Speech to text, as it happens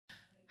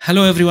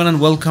Hello everyone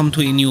and welcome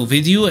to a new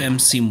video.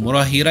 MC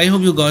Mura here. I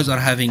hope you guys are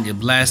having a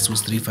blast with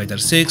Street Fighter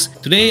 6.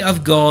 Today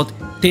I've got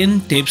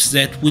 10 tips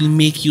that will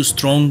make you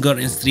stronger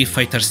in Street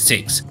Fighter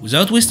 6.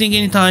 Without wasting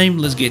any time,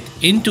 let's get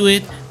into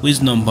it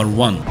with number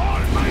 1.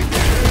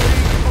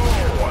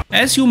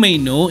 As you may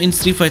know, in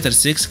Street Fighter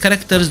 6,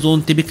 characters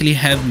don't typically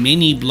have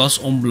many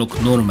plus-on-block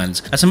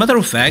normals. As a matter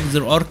of fact,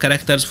 there are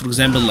characters, for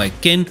example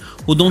like Ken,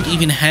 who don't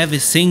even have a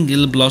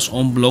single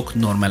plus-on-block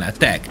normal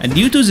attack. And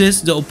due to this,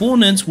 the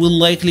opponents will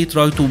likely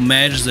try to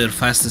match their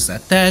fastest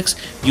attacks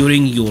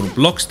during your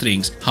block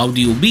strings. How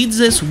do you beat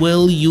this?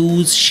 Well,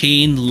 use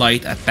chain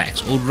light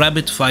attacks or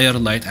rapid fire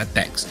light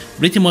attacks.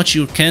 Pretty much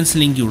you're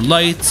cancelling your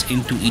lights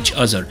into each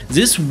other.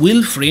 This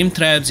will frame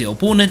trap the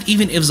opponent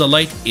even if the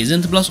light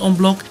isn't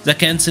plus-on-block. The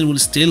cancel will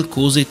still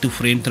cause it to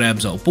frame trap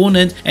the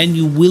opponent and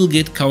you will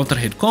get counter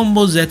hit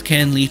combos that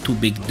can lead to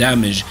big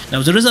damage.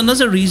 Now there is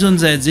another reason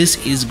that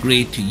this is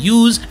great to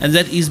use, and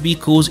that is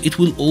because it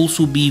will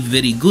also be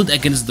very good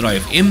against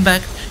drive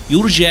impact.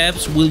 Your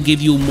jabs will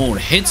give you more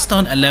hit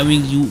stun,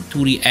 allowing you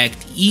to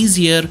react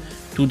easier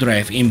to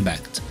drive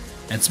impact.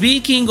 And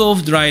speaking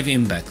of drive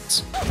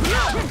impacts,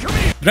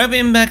 drive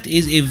impact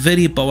is a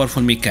very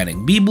powerful mechanic.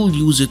 People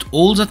use it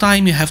all the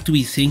time. You have to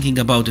be thinking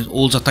about it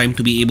all the time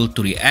to be able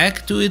to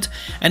react to it.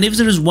 And if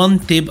there is one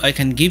tip I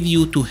can give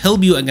you to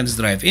help you against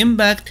drive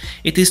impact,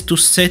 it is to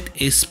set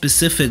a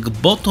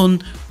specific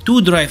button to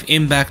drive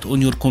impact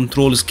on your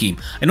control scheme.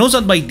 I know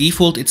that by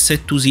default it's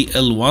set to the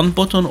L1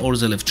 button or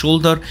the left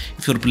shoulder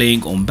if you're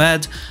playing on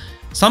bad.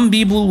 Some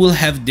people will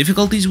have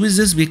difficulties with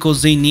this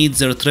because they need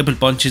their triple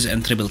punches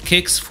and triple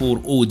kicks for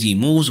OD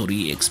moves or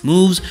EX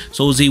moves,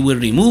 so they will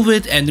remove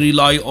it and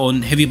rely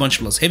on heavy punch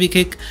plus heavy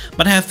kick,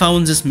 but I have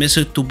found this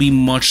method to be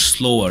much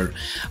slower.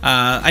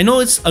 I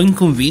know it's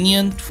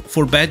inconvenient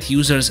for bad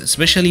users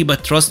especially,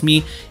 but trust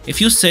me,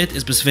 if you set a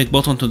specific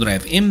button to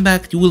drive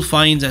impact, you will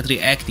find that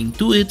reacting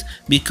to it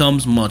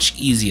becomes much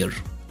easier.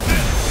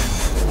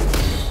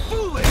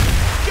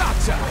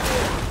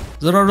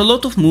 There are a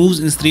lot of moves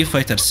in Street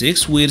Fighter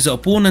 6 where the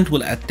opponent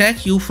will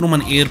attack you from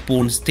an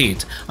airborne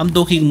state. I'm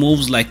talking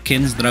moves like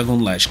Ken's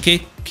Dragon Lash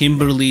Kick,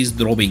 Kimberly's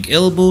Dropping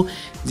Elbow.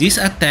 These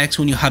attacks,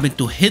 when you happen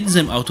to hit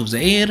them out of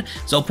the air,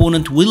 the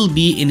opponent will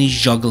be in a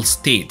juggle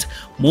state.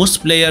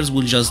 Most players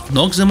will just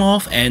knock them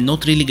off and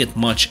not really get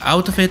much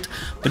out of it,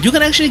 but you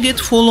can actually get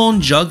full-on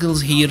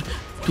juggles here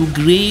to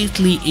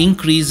greatly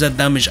increase the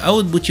damage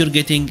output you're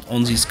getting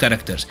on these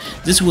characters.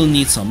 This will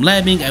need some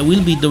labbing. I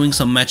will be doing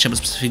some matchup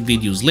specific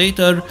videos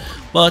later,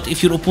 but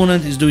if your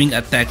opponent is doing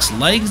attacks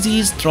like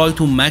these, try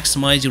to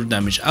maximize your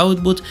damage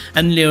output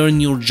and learn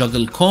your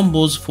juggle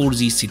combos for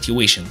these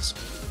situations.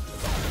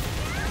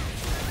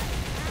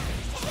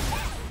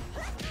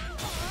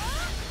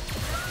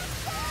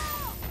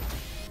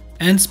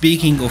 And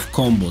speaking of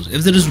combos,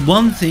 if there is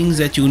one thing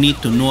that you need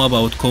to know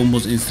about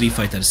combos in Street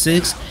Fighter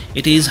 6,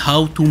 it is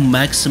how to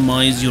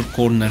maximize your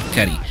corner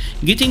carry.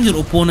 Getting your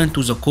opponent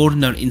to the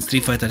corner in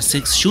Street Fighter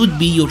 6 should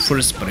be your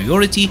first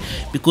priority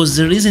because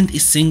there isn't a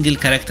single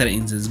character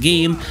in this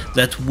game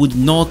that would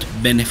not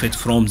benefit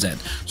from that.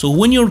 So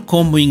when you're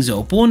comboing the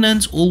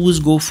opponents, always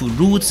go for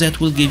routes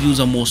that will give you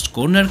the most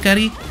corner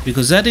carry,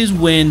 because that is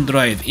when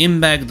drive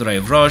impact,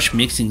 drive rush,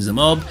 mixing them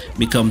up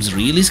becomes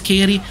really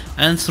scary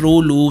and throw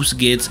loops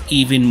gets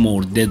even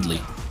more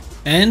deadly.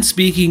 And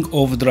speaking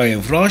of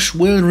drive rush,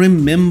 well,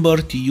 remember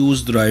to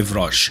use drive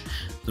rush.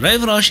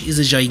 Drive rush is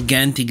a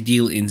gigantic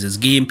deal in this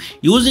game.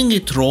 Using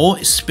it raw,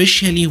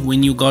 especially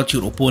when you got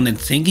your opponent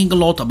thinking a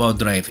lot about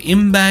drive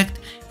impact,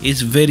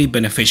 is very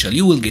beneficial.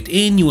 You will get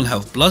in, you will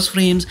have plus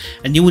frames,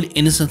 and you will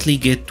instantly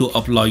get to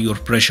apply your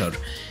pressure.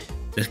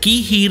 The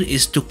key here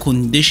is to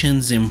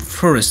condition them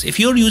first. If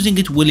you're using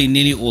it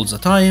willy-nilly all the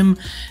time,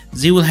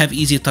 they will have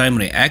easy time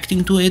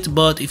reacting to it,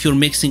 but if you're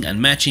mixing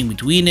and matching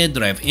between it,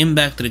 drive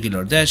impact,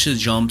 regular dashes,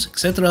 jumps,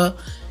 etc.,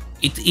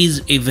 it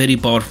is a very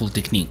powerful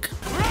technique.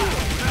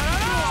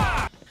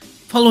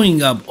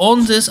 Following up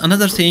on this,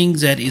 another thing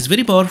that is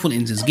very powerful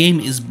in this game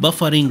is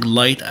buffering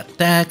light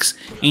attacks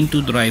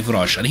into drive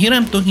rush. And here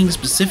I'm talking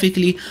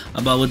specifically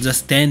about the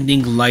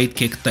standing light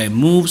kick type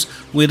moves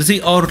where they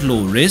are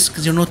low risk,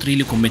 they're not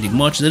really committing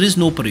much, there is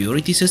no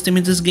priority system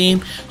in this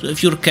game, so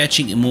if you're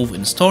catching a move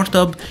in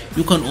startup,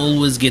 you can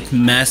always get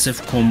massive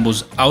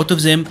combos out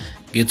of them,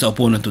 get the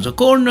opponent to the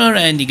corner,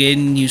 and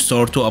again you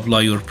start to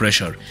apply your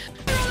pressure.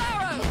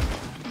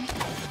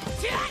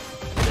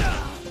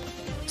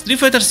 Street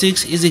Fighter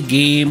 6 is a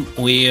game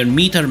where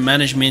meter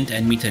management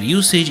and meter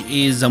usage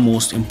is the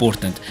most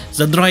important.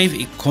 The drive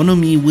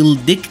economy will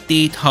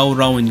dictate how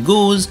round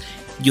goes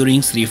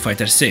during Street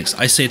Fighter 6.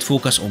 I said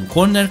focus on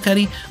corner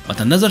carry,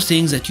 but another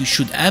thing that you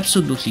should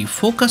absolutely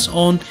focus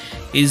on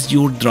is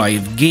your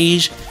drive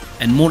gauge,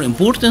 and more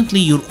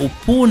importantly your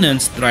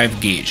opponent's drive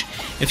gauge.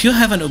 If you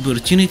have an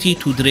opportunity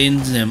to drain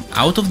them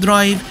out of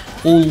drive,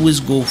 always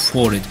go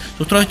for it.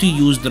 So try to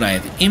use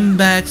drive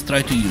impacts,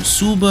 try to use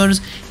supers,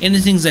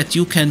 anything that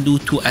you can do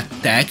to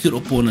attack your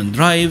opponent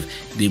drive,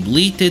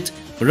 deplete it,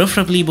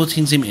 preferably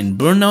putting them in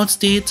burnout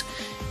state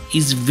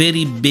is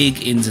very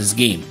big in this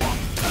game.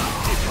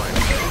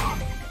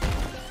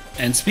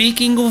 And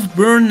speaking of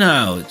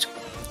burnout,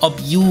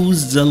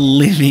 abuse the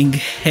living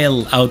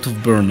hell out of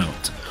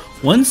burnout.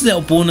 Once the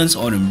opponents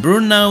are in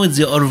burnout,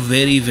 they are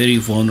very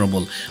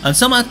vulnerable, and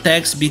some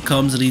attacks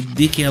becomes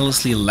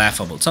ridiculously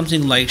laughable.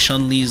 Something like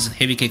Chun-Li's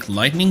heavy kick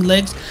lightning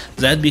legs,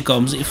 that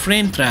becomes a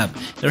frame trap.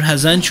 Their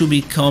Hazanshu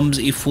becomes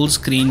a full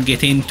screen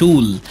get-in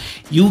tool.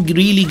 You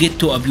really get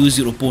to abuse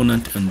your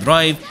opponent in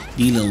drive,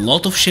 deal a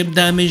lot of ship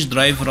damage,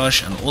 drive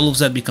rush, and all of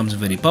that becomes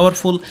very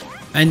powerful.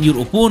 And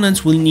your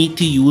opponents will need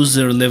to use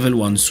their level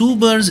 1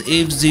 supers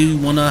if they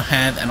wanna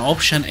have an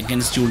option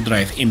against your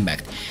drive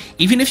impact.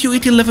 Even if you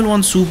eat a level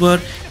 1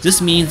 super,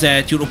 this means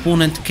that your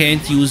opponent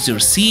can't use their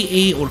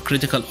CA or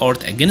critical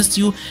art against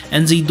you,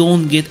 and they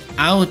don't get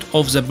out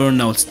of the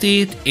burnout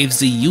state if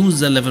they use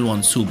the level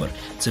 1 super.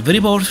 It's a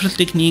very powerful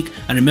technique,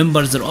 and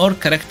remember, there are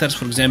characters,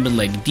 for example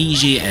like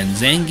DJ and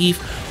Zangief,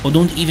 who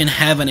don't even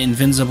have an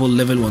invincible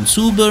level 1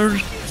 super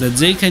that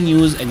they can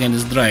use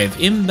against drive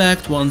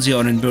impact once they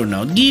are in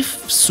burnout.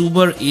 Gief's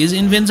super is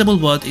invincible,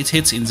 but it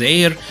hits in the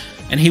air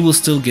and he will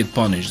still get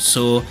punished,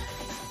 so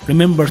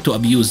remember to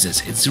abuse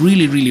this. It's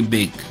really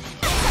big.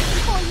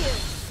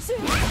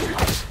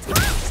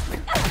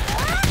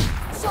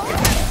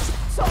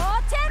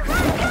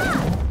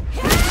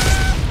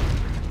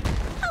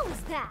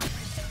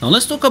 Now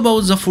let's talk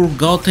about the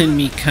forgotten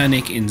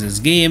mechanic in this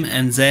game,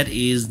 and that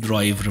is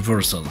drive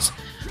reversals.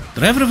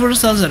 Drive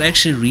reversals are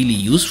actually really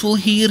useful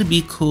here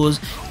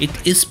because it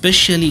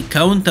especially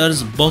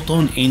counters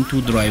button into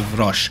drive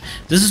rush.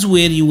 This is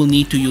where you will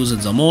need to use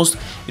it the most.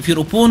 If your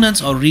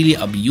opponents are really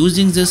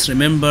abusing this,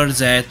 remember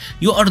that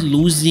you are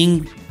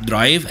losing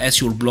drive as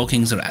you're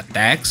blocking their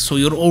attacks, so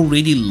you're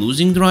already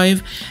losing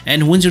drive,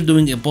 and when you're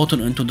doing a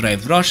button into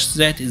drive rush,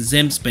 that is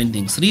them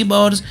spending 3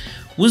 bars.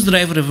 With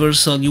drive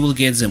reversal, you will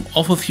get them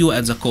off of you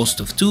at the cost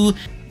of 2.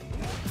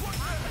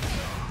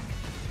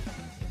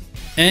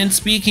 And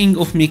speaking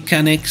of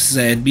mechanics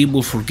that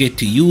people forget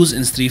to use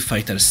in Street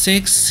Fighter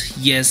 6,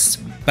 yes,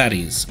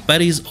 parries.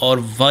 Parries are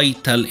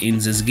vital in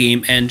this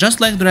game, and just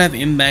like drive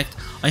impact,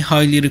 I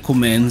highly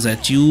recommend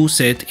that you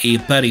set a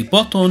parry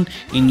button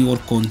in your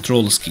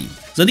control scheme.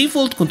 The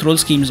default control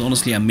scheme is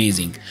honestly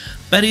amazing.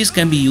 Parries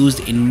can be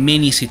used in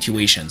many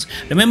situations.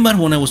 Remember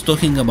when I was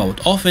talking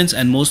about offense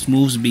and most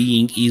moves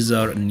being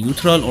either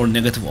neutral or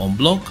negative on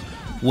block?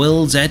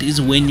 Well, that is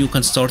when you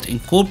can start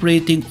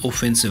incorporating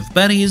offensive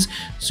parries,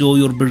 so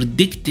you're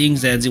predicting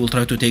that they will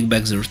try to take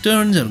back their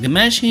turn, their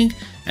mashing,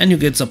 and you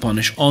get the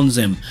punish on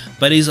them.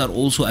 Parries are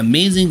also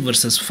amazing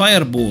versus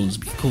fireballs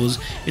because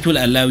it will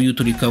allow you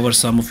to recover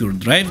some of your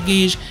drive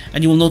gauge,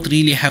 and you will not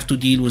really have to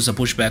deal with the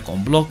pushback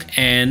on block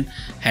and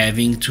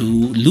having to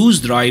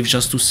lose drive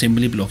just to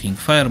simply blocking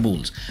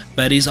fireballs.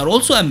 Parries are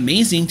also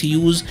amazing to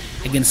use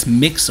against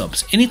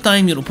mix-ups.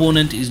 Anytime your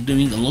opponent is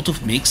doing a lot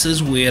of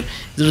mixes where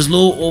there is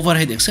low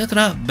overhead,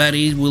 etc.,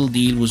 parries will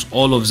deal with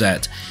all of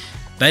that.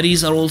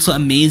 Parries are also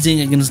amazing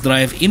against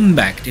drive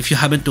impact. If you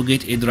happen to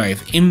get a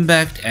drive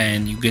impact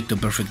and you get the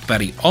perfect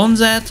parry on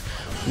that,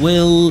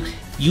 well,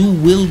 you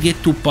will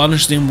get to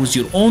punish them with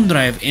your own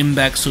drive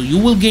impact, so you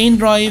will gain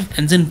drive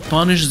and then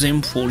punish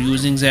them for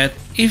using that.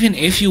 Even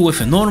if you whiff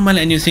a normal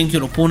and you think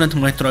your opponent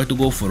might try to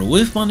go for a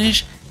whiff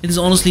punish, it is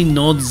honestly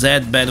not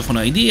that bad of an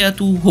idea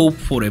to hope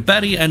for a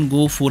parry and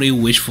go for a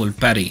wishful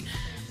parry.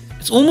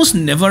 It's almost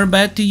never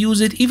bad to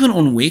use it, even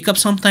on wake up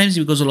sometimes,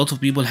 because a lot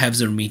of people have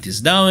their metis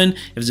down.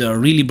 If they are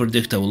really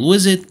predictable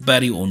with it,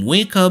 parry on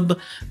wake up.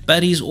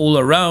 Parries all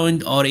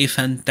around are a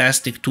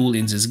fantastic tool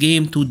in this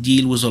game to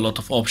deal with a lot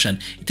of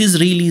options. It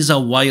is really the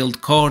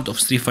wild card of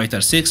Street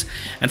Fighter 6,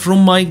 and from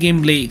my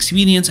gameplay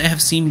experience, I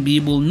have seen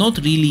people not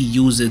really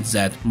use it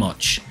that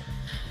much.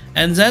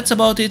 And that's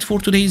about it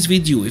for today's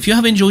video. If you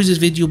have enjoyed this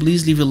video,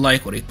 please leave a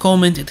like or a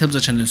comment. It helps the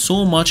channel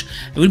so much.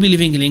 I will be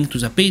leaving a link to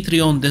the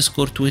Patreon,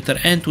 Discord, Twitter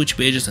and Twitch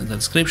pages in the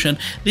description.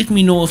 Let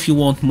me know if you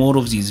want more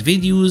of these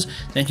videos.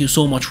 Thank you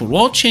so much for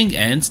watching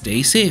and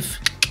stay safe.